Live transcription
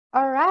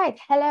All right.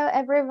 Hello,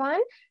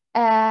 everyone.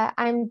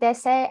 I'm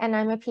Dese, and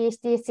I'm a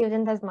PhD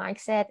student, as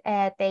Mike said,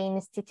 at the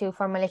Institute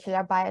for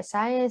Molecular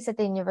Bioscience at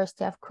the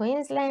University of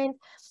Queensland.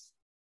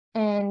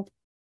 And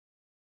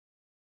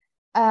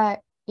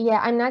yeah,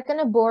 I'm not going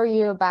to bore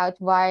you about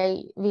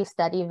why we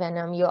study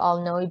venom. You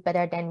all know it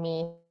better than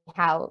me,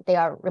 how they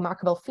are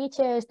remarkable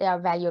features. They are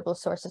valuable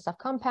sources of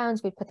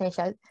compounds with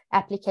potential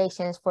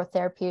applications for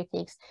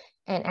therapeutics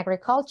and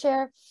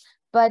agriculture.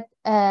 But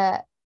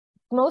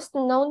most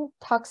known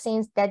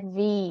toxins that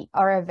we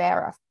are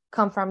aware of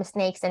come from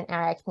snakes and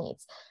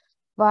arachnids,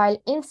 while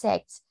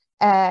insects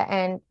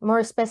and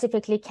more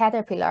specifically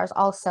caterpillars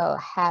also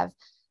have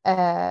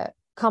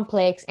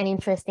complex and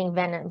interesting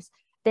venoms.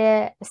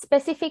 The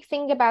specific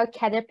thing about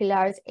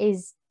caterpillars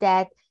is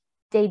that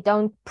they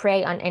don't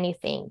prey on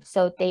anything,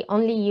 so they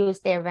only use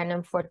their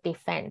venom for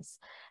defense.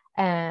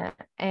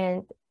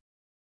 And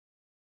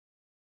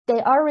they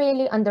are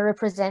really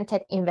underrepresented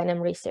in venom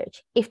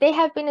research. If they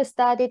have been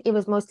studied, it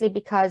was mostly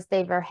because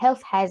they were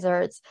health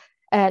hazards,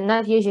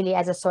 not usually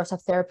as a source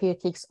of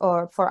therapeutics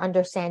or for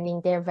understanding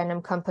their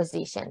venom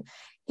composition.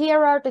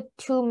 Here are the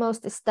two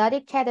most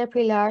studied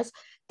caterpillars.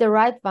 The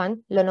right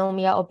one,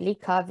 Lonomia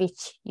obliqua,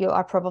 which you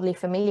are probably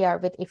familiar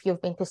with if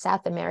you've been to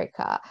South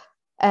America,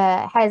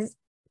 has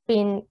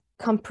been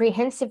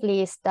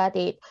comprehensively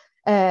studied,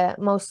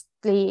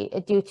 mostly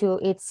due to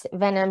its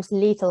venom's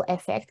lethal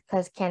effect,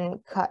 because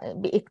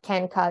it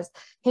can cause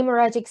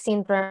hemorrhagic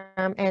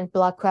syndrome and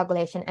blood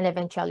coagulation and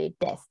eventually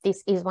death.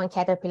 This is one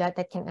caterpillar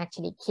that can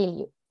actually kill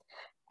you.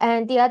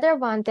 And the other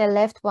one, the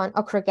left one,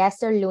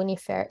 Ocrogaster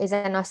lunifer, is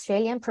an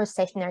Australian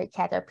processionary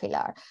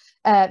caterpillar,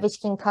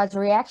 which can cause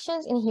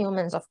reactions in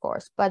humans, of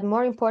course, but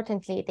more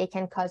importantly, they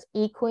can cause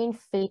equine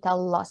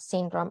fetal loss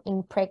syndrome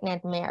in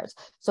pregnant mares.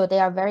 So they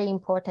are very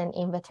important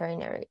in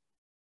veterinary.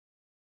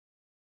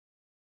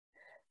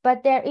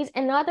 But there is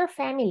another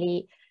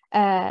family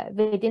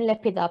within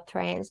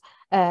Lepidopterans,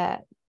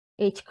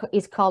 which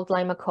is called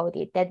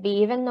Limacodidae, that we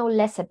even know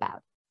less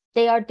about.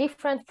 They are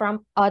different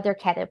from other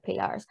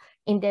caterpillars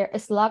in their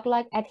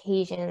slug-like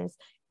adhesions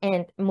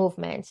and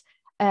movements.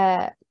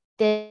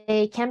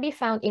 They can be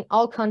found in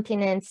all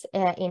continents,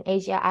 in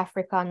Asia,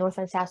 Africa, North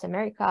and South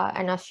America,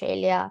 and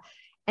Australia,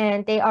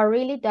 and they are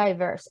really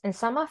diverse. And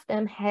some of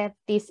them have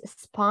these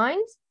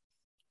spines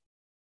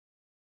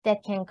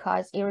that can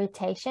cause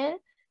irritation,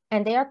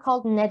 and they are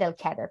called nettle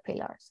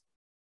caterpillars.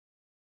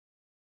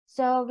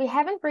 So we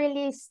haven't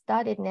really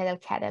studied nettle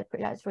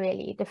caterpillars,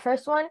 really. The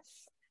first one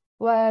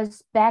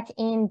was back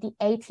in the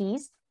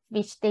 80s,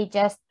 which they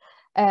just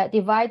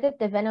divided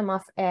the venom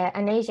of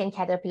an Asian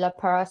caterpillar,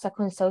 Parasa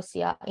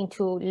consossia,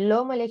 into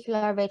low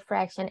molecular weight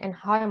fraction and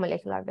high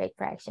molecular weight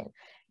fraction.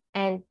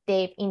 And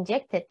they've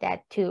injected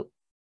that to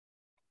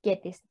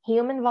get these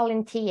human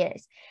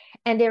volunteers.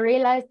 And they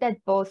realized that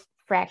both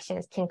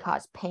fractions can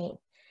cause pain.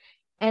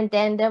 And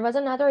then there was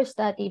another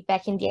study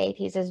back in the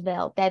 80s as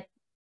well that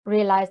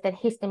realized that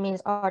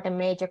histamines are the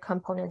major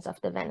components of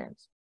the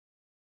venoms.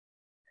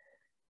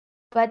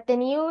 But the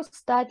new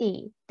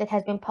study that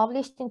has been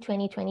published in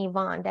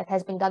 2021 that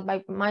has been done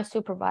by my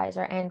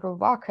supervisor, Andrew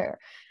Walker,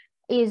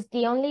 is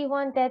the only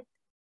one that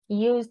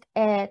used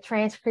a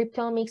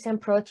transcriptomics and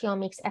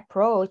proteomics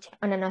approach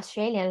on an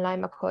Australian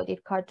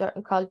Limacodidae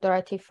called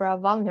Doratifera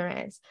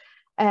vulnerans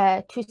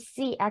to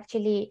see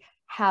actually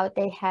how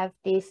they have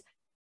this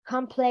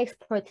complex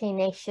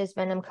proteinaceous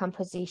venom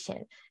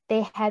composition.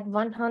 They had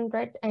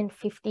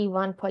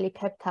 151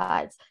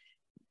 polypeptides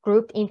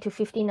grouped into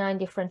 59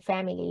 different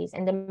families,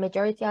 and the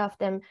majority of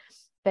them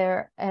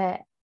were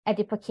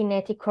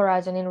adipokinetic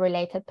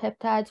corazonin-related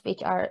peptides,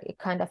 which are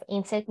kind of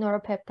insect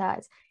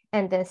neuropeptides,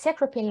 and then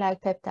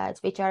secropin-like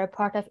peptides, which are a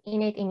part of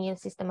innate immune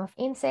system of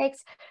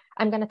insects.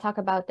 I'm going to talk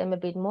about them a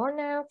bit more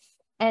now.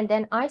 And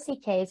then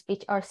ICKs,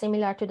 which are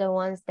similar to the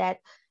ones that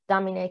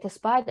dominate the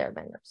spider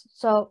venoms.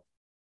 So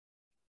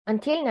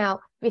until now,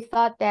 we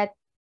thought that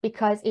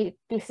because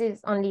this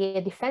is only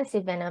a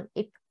defensive venom,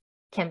 it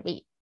can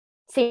be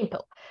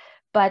simple.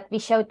 But we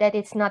showed that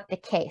it's not the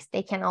case.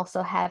 They can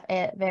also have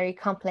a very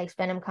complex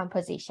venom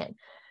composition.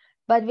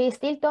 But we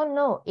still don't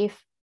know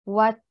if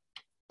what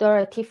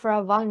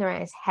Doratifera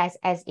vulnerans has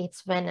as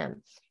its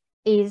venom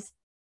is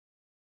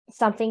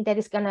something that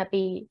is going to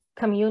be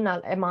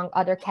communal among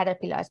other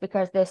caterpillars,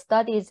 because the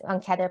studies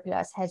on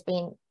caterpillars has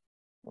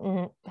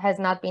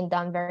not been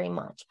done very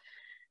much.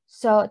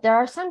 So there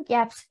are some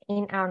gaps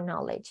in our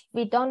knowledge.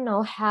 We don't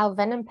know how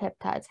venom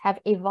peptides have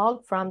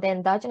evolved from the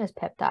endogenous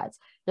peptides,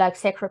 like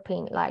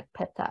secropin-like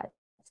peptides.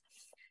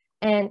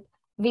 And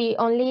we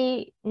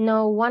only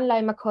know one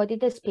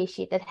Limacodidae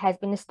species that has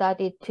been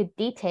studied to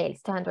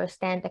details to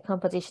understand the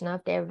composition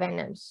of their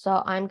venoms.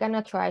 So I'm going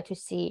to try to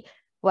see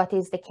what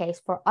is the case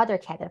for other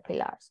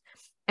caterpillars.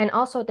 And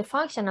also the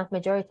function of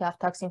majority of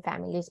toxin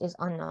families is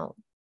unknown.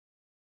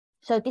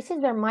 So this is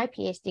where my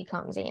PhD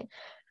comes in.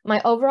 My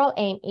overall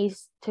aim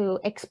is to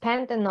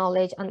expand the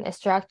knowledge on the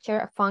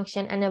structure,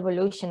 function, and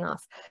evolution of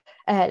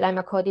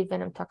Limacodidae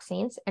venom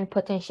toxins and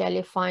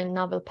potentially find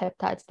novel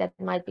peptides that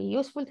might be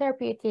useful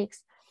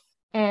therapeutics.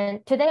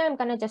 And today I'm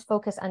going to just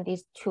focus on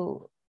these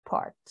two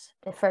parts,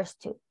 the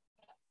first two.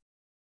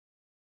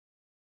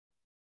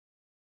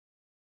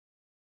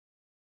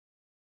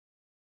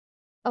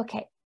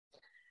 Okay.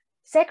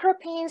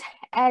 Cecropines,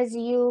 as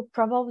you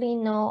probably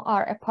know,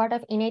 are a part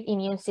of innate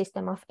immune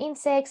system of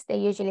insects. They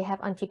usually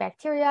have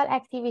antibacterial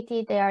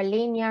activity. They are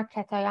linear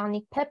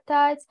cationic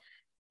peptides.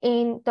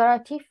 In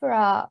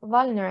Doratifera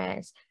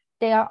vulnerans,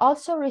 they are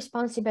also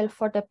responsible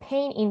for the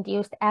pain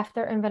induced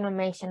after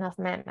envenomation of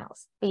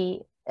mammals.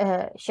 We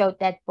showed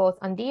that both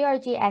on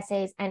DRG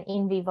assays and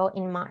in vivo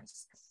in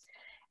mice.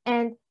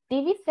 And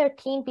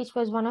DV13, which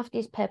was one of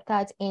these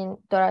peptides in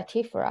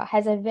Doratifera,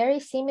 has a very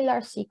similar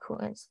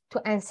sequence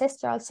to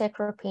ancestral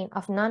cecropine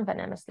of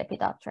non-venomous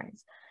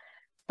lepidopterans.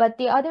 But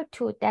the other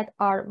two that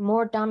are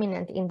more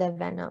dominant in the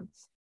venom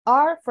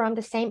are from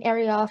the same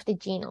area of the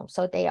genome,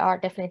 so they are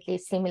definitely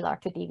similar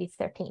to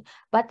DV13,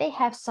 but they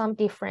have some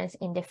difference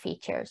in the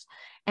features,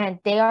 and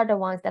they are the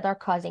ones that are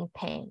causing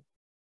pain.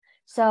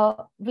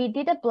 So we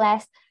did a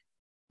blast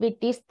with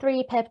these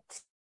three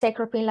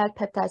cecropine-like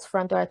peptides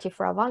from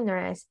Doratifera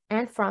vulnerans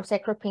and from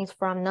cecropines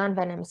from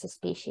non-venomous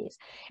species.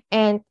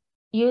 And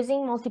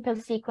using multiple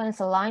sequence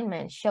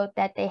alignment showed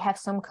that they have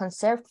some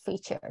conserved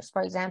features.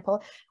 For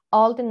example,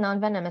 all the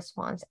non-venomous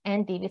ones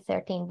and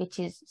DV13, which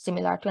is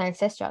similar to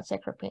ancestral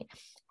cecropine,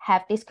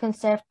 have this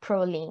conserved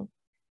proline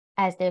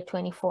as their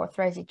 24th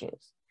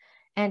residues.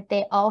 And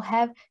they all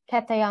have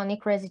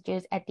cationic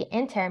residues at the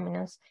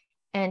N-terminus,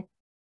 and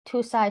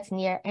two sites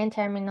near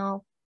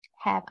N-terminal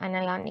have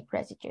anionic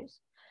residues.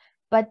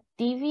 But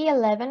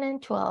DV11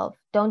 and 12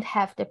 don't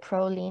have the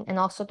proline and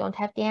also don't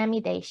have the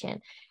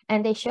amidation,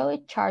 and they show a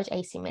charge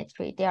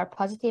asymmetry. They are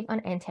positive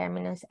on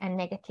N-terminus and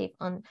negative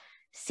on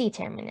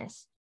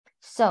C-terminus.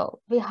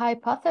 So we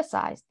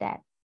hypothesized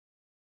that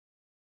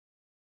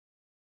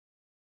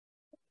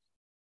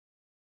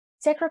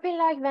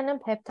cecropine-like venom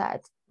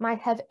peptides might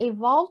have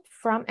evolved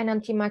from an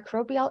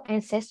antimicrobial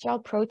ancestral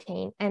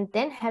protein and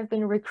then have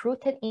been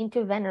recruited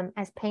into venom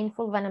as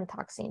painful venom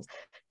toxins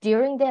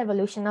during the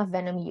evolution of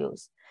venom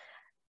use.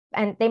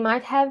 And they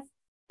might have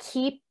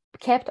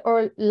kept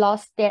or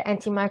lost their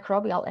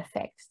antimicrobial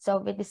effects. So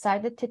we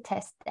decided to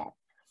test that.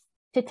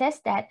 To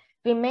test that,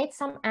 we made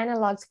some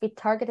analogs with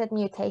targeted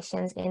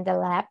mutations in the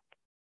lab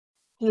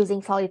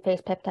using solid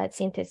phase peptide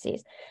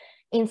synthesis.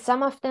 In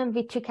some of them,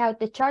 we took out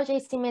the charge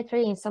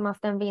asymmetry. In some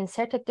of them, we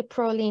inserted the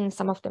proline. In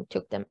some of them,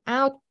 took them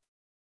out.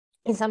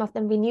 In some of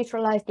them, we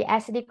neutralized the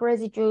acidic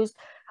residues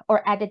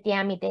or added the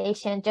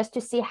amidation just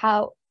to see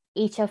how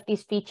each of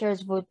these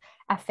features would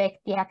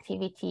affect the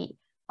activity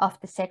of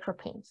the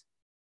cecropines.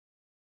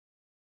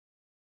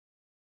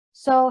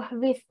 So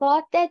we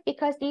thought that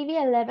because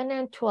DV11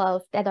 and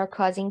 12 that are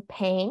causing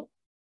pain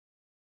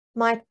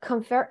might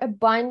confer a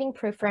binding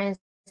preference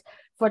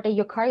for the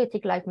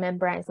eukaryotic-like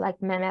membranes,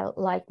 like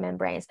mammal-like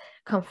membranes,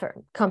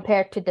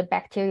 compared to the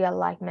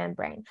bacterial-like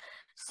membrane.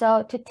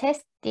 So to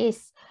test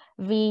this,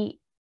 we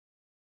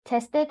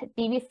tested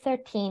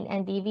DV13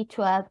 and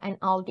DV12 and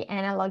all the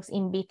analogs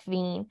in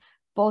between,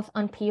 both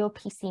on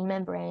POPC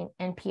membrane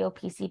and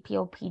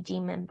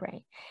POPC-POPG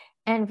membrane.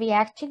 And we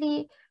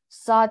actually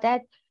saw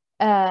that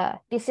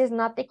this is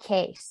not the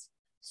case.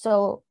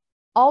 So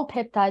all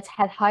peptides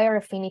had higher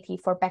affinity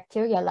for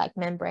bacterial-like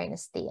membrane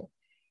still.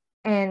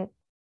 And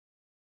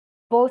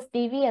both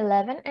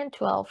DV11 and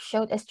 12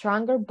 showed a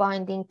stronger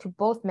binding to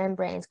both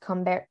membranes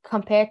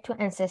compared to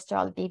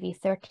ancestral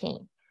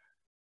DV13.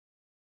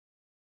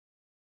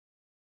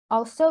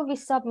 Also, we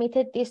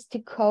submitted this to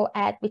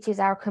COAD, which is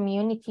our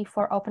community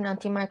for open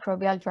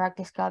antimicrobial drug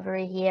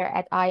discovery here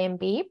at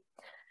IMB,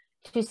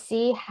 to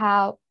see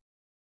how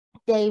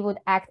they would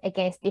act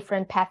against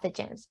different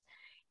pathogens.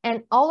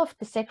 And all of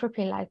the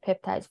cecropine-like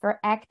peptides were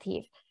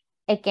active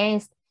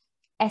against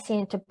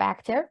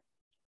Acinetobacter.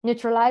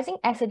 Neutralizing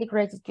acidic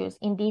residues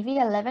in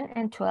DV11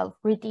 and 12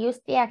 reduced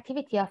the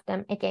activity of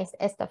them against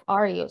S.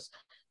 aureus,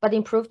 but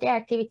improved their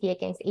activity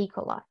against E.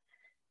 coli.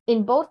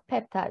 In both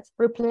peptides,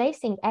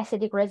 replacing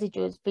acidic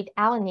residues with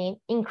alanine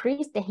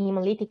increased the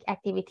hemolytic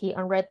activity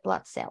on red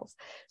blood cells.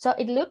 So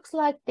it looks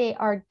like they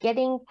are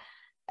getting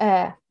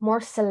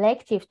more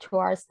selective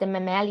towards the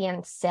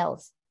mammalian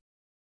cells.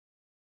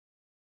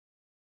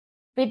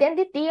 We then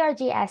did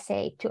DRG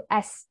assay to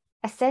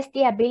assess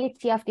the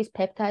ability of these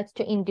peptides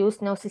to induce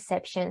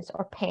nociceptions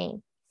or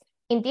pain.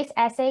 In this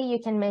assay, you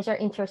can measure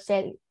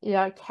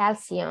intercellular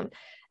calcium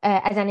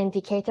as an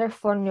indicator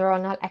for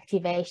neuronal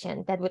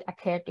activation that would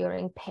occur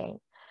during pain.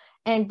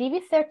 And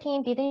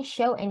DV13 didn't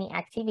show any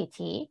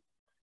activity,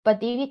 but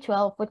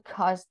DV12 would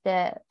cause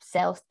the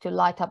cells to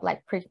light up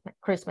like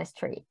Christmas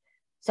tree.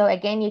 So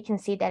again, you can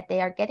see that they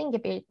are getting a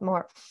bit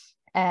more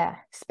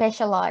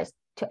specialized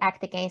to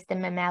act against the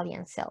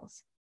mammalian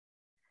cells.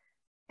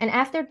 And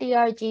after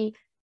DRG,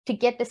 to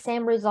get the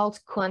same results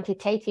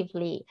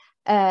quantitatively,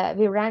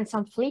 we ran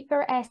some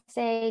Flipper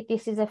assay.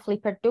 This is a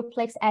Flipper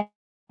duplex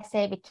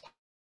assay with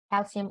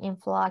calcium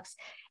influx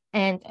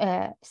and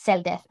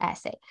cell death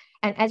assay.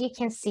 And as you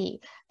can see,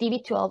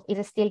 DV12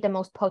 is still the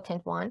most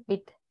potent one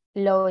with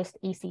lowest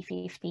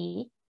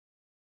EC50.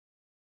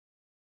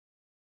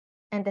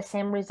 And the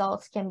same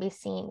results can be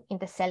seen in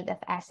the cell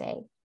death assay.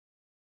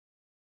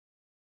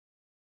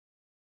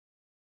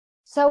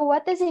 So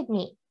what does it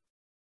mean?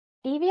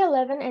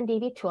 DV11 and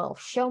DV12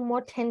 show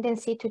more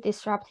tendency to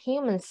disrupt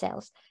human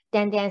cells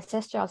than the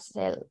ancestral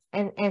cell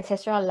and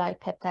ancestral-like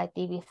peptide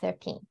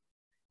DV13.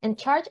 And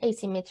charge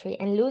asymmetry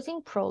and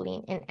losing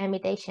proline and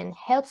amidation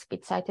helps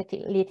with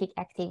cytolytic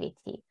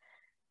activity.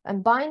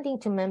 And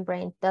binding to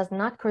membrane does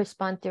not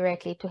correspond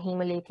directly to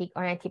hemolytic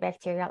or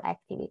antibacterial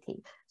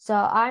activity. So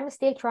I'm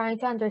still trying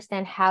to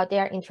understand how they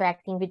are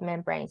interacting with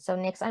membrane. So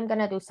next I'm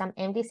gonna do some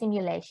MD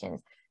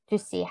simulations to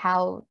see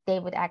how they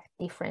would act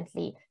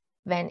differently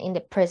when in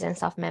the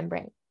presence of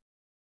membrane.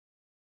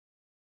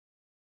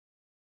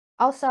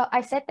 Also,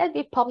 I said that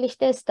we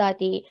published a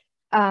study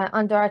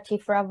on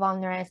Doratifera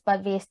vulnerans,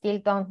 but we still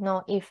don't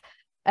know if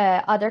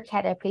other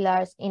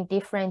caterpillars in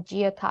different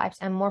genotypes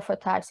and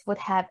morphotypes would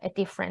have a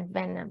different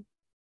venom.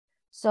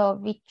 So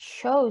we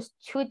chose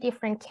two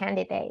different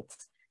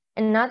candidates.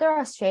 Another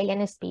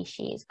Australian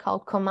species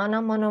called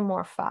Comana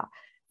monomorpha,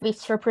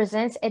 which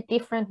represents a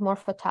different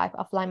morphotype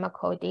of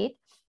Limacodidae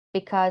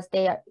because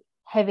they are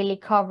heavily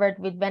covered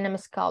with venom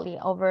scali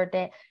over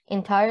the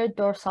entire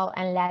dorsal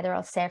and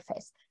lateral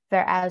surface,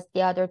 whereas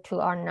the other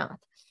two are not.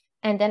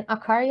 And then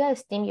Acharia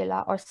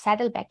Stimulea or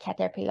Saddleback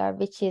caterpillar,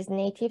 which is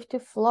native to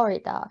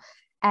Florida,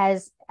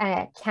 as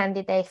a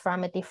candidate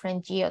from a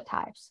different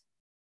genotypes.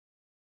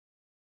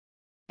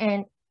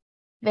 And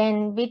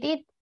when we did,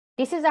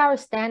 this is our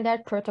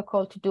standard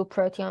protocol to do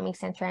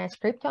proteomics and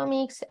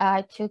transcriptomics.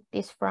 I took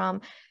this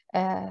from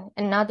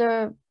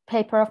another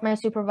paper of my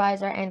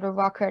supervisor, Andrew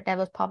Walker, that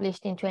was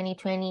published in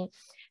 2020.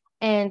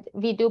 And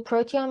we do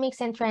proteomics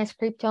and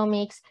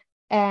transcriptomics.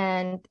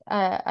 And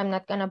I'm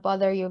not going to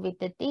bother you with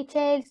the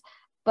details,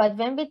 but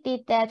when we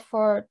did that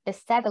for the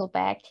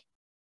Saddleback,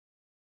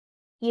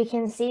 you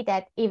can see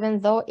that even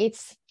though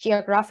it's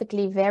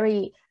geographically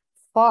very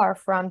far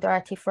from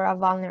Doratifera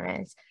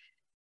vulnerans,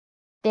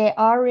 they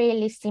are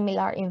really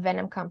similar in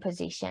venom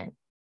composition.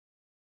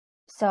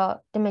 So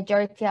the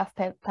majority of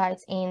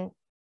peptides in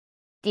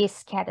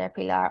this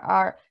caterpillar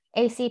are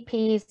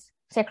ACPs,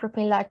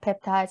 secropin-like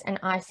peptides, and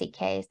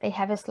ICKs. They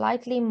have a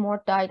slightly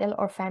more didyl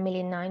or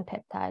family 9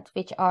 peptides,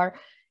 which are,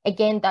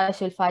 again,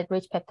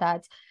 disulfide-rich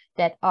peptides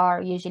that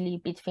are usually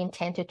between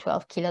 10 to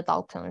 12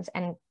 kilodaltons,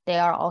 and they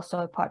are also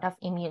a part of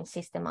immune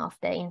system of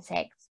the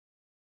insects.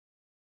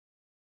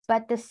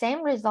 But the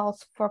same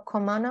results for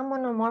Comana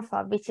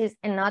monomorpha, which is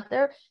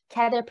another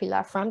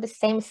caterpillar from the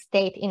same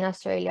state in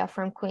Australia,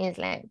 from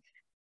Queensland,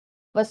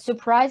 was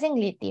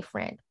surprisingly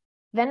different.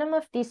 Venom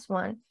of this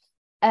one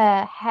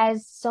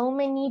has so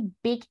many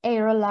big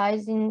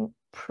aerolizing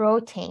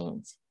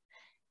proteins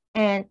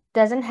and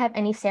doesn't have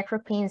any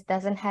secropins,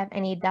 doesn't have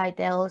any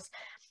didyls.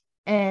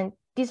 And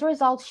these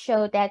results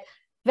show that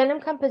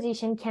venom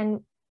composition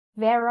can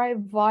vary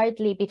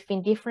widely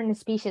between different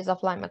species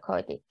of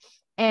Limacodidae.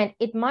 And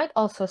it might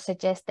also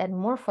suggest that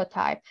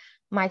morphotype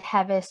might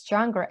have a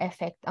stronger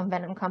effect on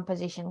venom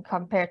composition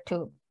compared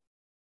to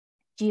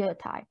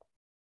genotype.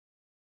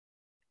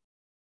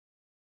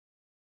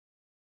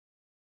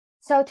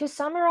 So to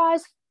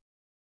summarize,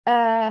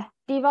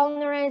 D.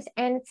 vulnerans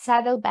and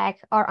Saddleback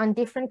are on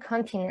different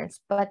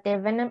continents, but their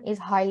venom is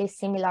highly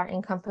similar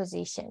in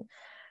composition.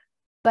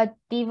 But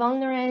D.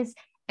 vulnerans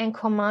and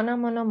Comana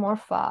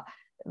monomorpha,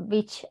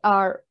 which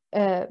are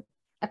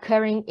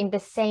occurring in the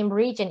same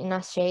region in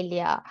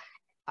Australia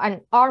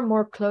and are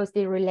more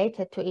closely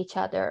related to each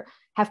other,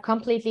 have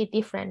completely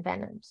different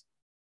venoms.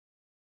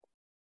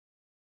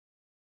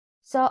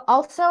 So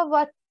also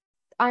what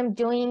I'm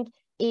doing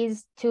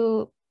is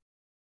to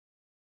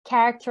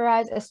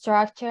characterize a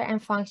structure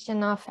and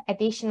function of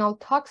additional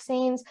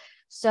toxins.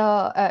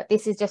 So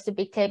this is just a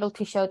big table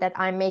to show that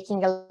I'm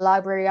making a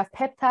library of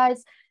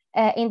peptides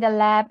in the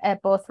lab,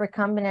 both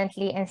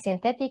recombinantly and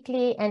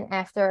synthetically. And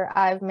after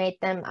I've made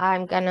them,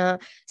 I'm gonna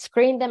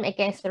screen them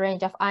against a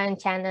range of ion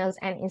channels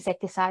and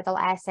insecticidal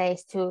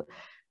assays to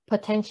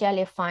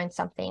potentially find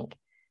something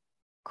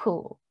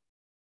cool.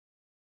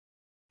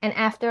 And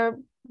after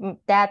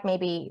that,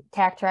 maybe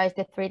characterize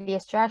the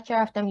 3D structure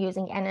of them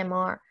using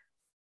NMR.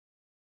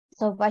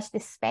 So watch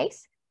this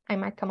space. I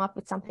might come up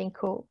with something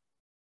cool.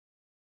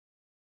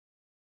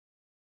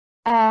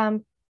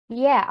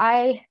 Yeah,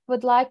 I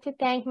would like to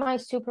thank my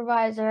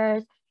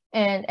supervisors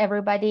and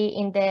everybody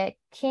in the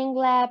King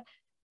Lab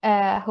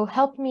who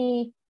helped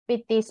me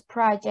with this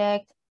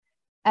project.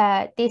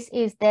 This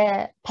is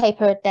the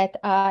paper that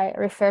I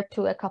referred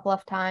to a couple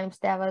of times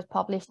that was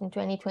published in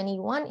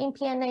 2021 in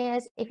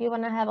PNAS, if you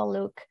want to have a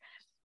look.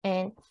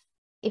 And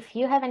if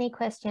you have any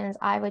questions,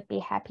 I would be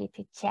happy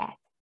to chat.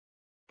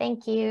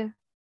 Thank you.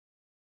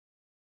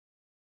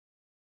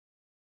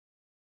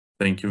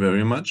 Thank you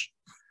very much.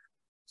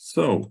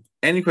 So,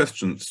 any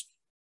questions?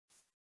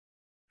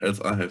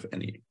 As I have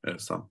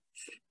some.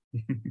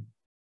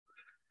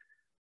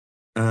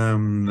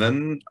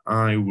 Then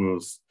I will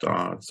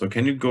start. So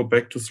can you go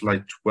back to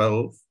slide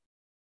 12?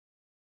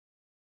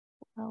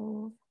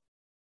 Oh.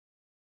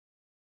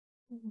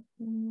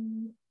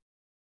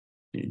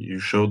 You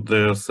showed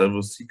there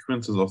several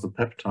sequences of the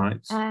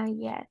peptides.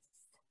 Yes.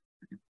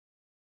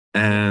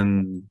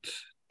 And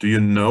do you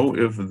know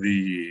if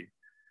the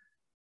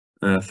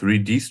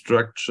 3D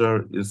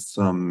structure is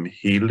some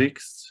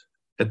helix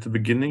at the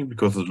beginning,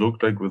 because it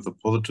looked like with the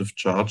positive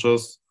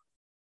charges,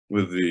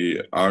 with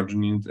the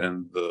arginines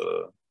and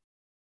the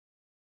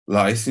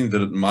lysine,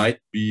 that it might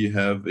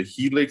have a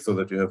helix, so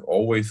that you have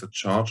always a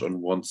charge on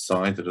one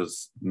side. That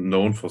is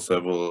known for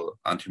several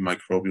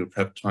antimicrobial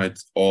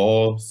peptides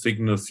or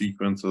signal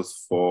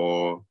sequences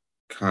for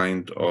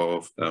kind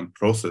of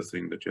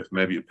processing, that you have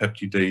maybe a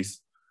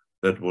peptidase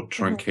that would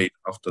truncate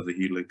after the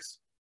helix.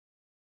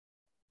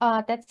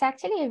 That's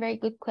actually a very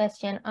good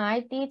question.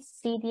 I did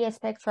CDS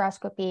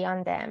spectroscopy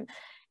on them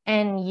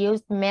and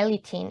used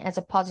melitine as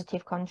a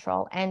positive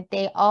control, and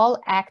they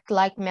all act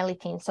like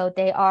melitine. So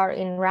they are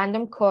in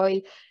random coil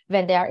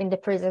when they are in the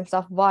presence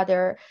of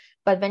water,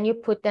 but when you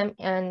put them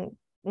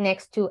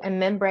next to a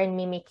membrane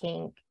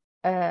mimicking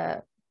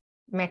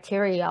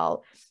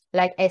material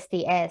like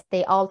SDS,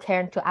 they all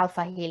turn to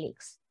alpha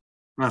helix.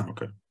 Ah,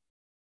 okay.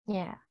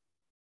 Yeah.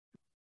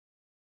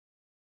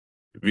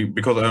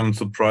 Because I'm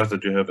surprised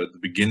that you have at the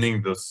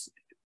beginning this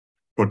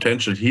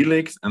potential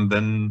helix, and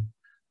then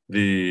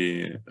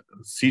the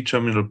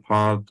C-terminal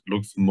part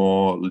looks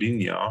more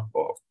linear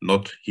or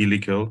not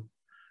helical.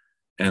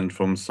 And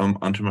from some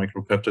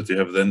antimicropeptides, you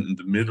have then in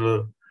the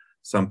middle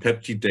some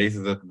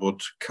peptidase that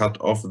would cut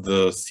off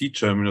the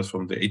C-terminus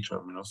from the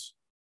A-terminus.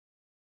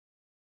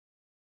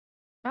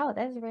 Oh,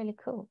 that's really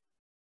cool.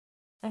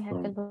 I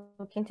have to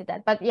look into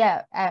that. But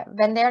yeah,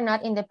 when they're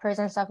not in the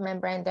presence of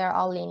membrane, they're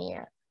all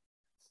linear.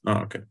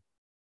 Oh, okay.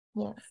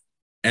 Yeah.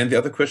 And the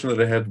other question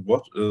that I had,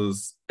 what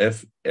is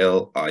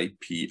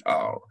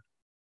FLIPR?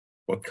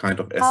 What kind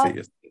of assay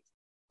is it?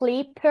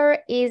 FLIPR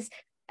is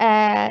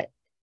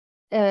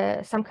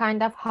some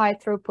kind of high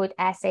throughput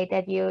assay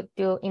that you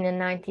do in a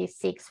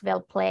 96 well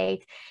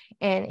plate.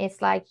 And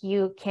it's like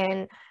you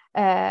can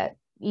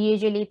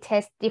usually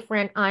test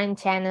different ion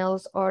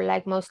channels, or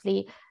like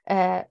mostly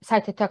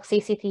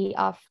cytotoxicity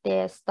of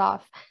the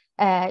stuff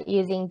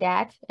using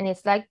that. And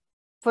it's like,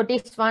 for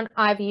this one,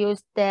 I've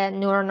used the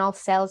neuronal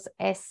cells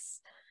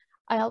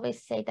I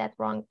always say that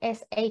wrong,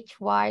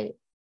 SHY5Y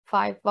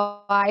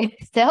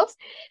cells.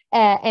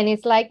 And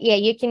it's like, yeah,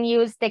 you can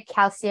use the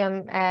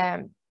calcium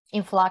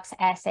influx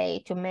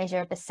assay to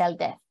measure the cell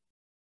death.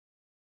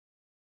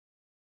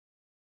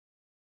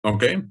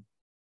 Okay.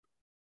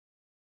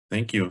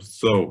 Thank you.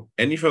 So,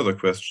 any further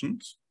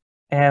questions?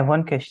 I have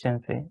one question,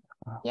 please.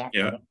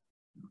 Yeah.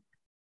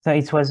 So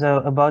it was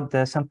about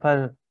the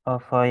sample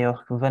of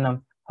your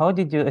venom. How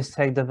did you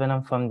extract the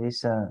venom from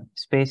these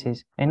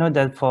species? I know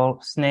that for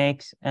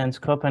snakes and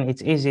scorpion,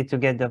 it's easy to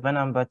get the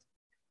venom, but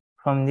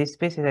from this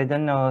species, I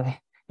don't know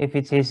if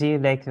it's easy,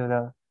 like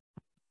the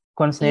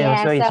corn snail,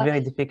 so it's very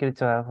difficult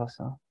to have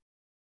also.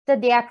 So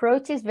the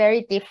approach is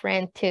very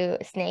different to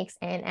snakes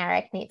and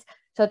arachnids.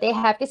 So they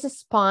have these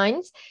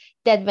spines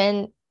that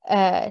when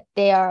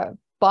they are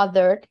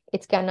bothered,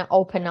 it's gonna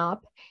open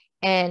up,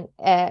 and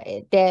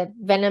the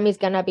venom is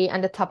gonna be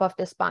on the top of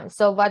the spine.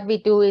 So what we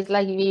do is,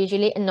 like, we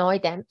usually annoy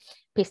them,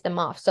 piss them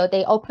off. So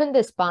they open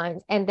the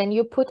spines, and then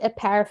you put a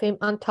paraffin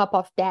on top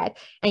of that,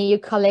 and you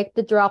collect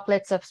the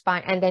droplets of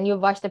spine, and then you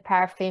wash the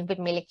paraffin with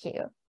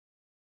molecule.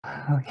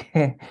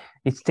 Okay,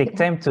 it takes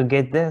time to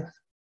get there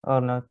or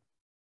not?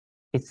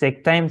 It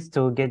takes time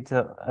to get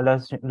a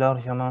large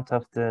amount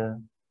of the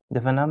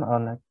venom or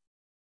not?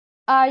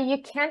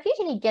 You can't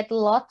usually get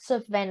lots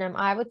of venom.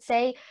 I would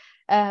say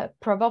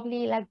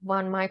probably like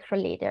 1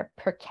 microliter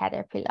per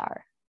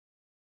caterpillar.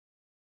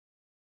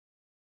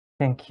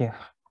 Thank you.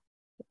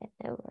 Yeah,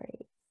 no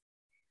worries.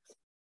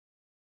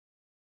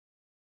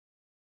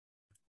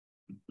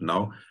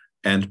 Now,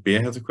 and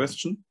Bear has a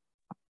question.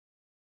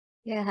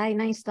 Yeah, hi,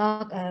 nice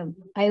talk.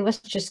 I was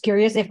just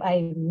curious if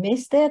I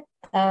missed it.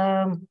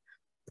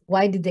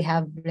 Why did they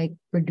have like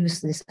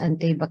produced this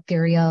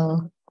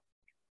antibacterial,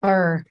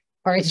 or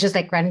it's just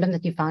like random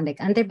that you found like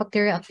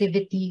antibacterial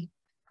activity?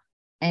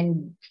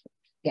 And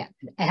yeah,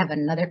 I have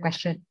another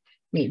question,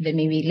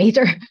 maybe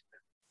later.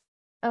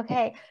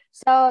 Okay,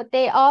 so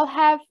they all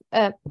have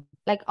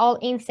like all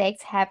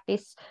insects have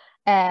this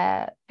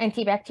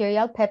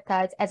antibacterial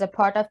peptides as a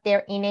part of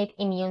their innate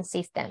immune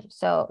system.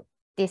 So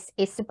this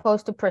is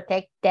supposed to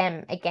protect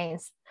them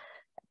against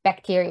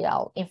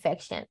bacterial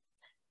infection.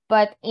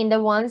 But in the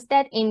ones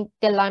that in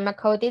the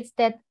Limacodidae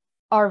that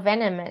are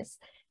venomous,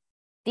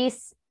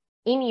 these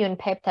immune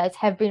peptides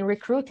have been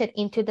recruited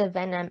into the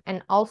venom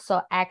and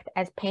also act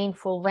as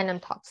painful venom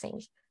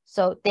toxins.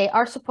 So they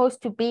are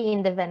supposed to be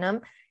in the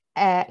venom,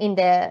 in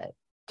the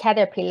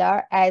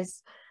caterpillar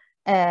as,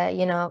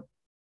 you know,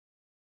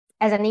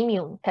 as an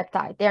immune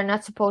peptide. They're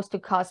not supposed to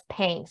cause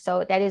pain.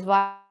 So that is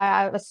why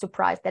I was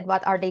surprised that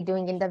what are they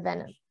doing in the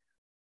venom?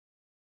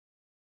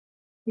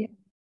 Yeah,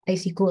 I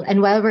see, cool.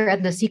 And while we're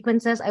at the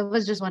sequences, I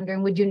was just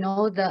wondering, would you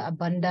know the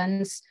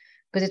abundance?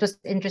 Because it was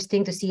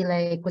interesting to see,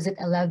 like, was it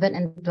 11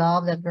 and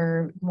 12 that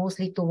were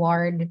mostly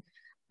toward,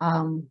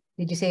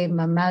 did you say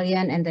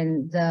mammalian, and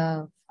then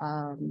the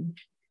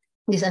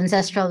this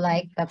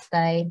ancestral-like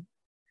peptide?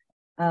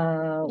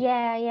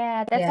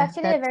 Yeah, that's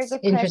actually a very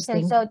good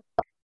question. So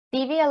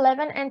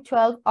DV11 and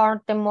 12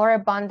 are the more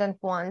abundant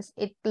ones.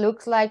 It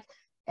looks like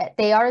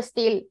they are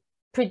still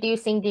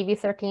producing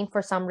DV13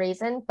 for some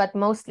reason, but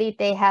mostly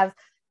they have,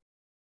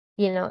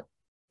 you know,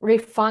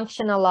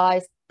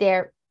 refunctionalized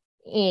their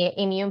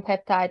immune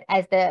peptide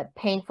as the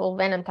painful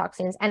venom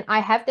toxins. And I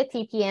have the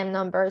TPM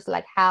numbers,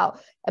 like how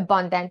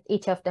abundant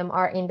each of them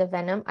are in the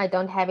venom. I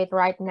don't have it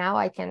right now.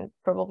 I can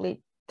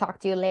probably talk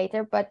to you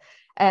later, but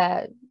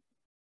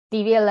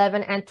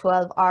DV11 and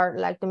 12 are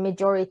like the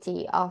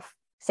majority of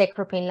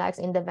sacropin-likes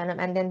in the venom,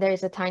 and then there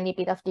is a tiny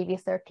bit of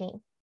DV13.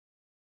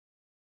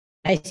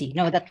 I see.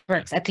 No, that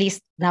works. At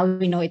least now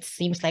we know it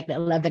seems like the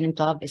 11 and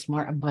 12 is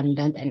more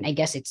abundant, and I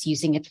guess it's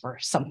using it for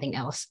something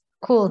else.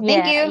 Cool.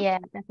 Thank you. Yeah,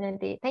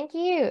 definitely. Thank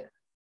you.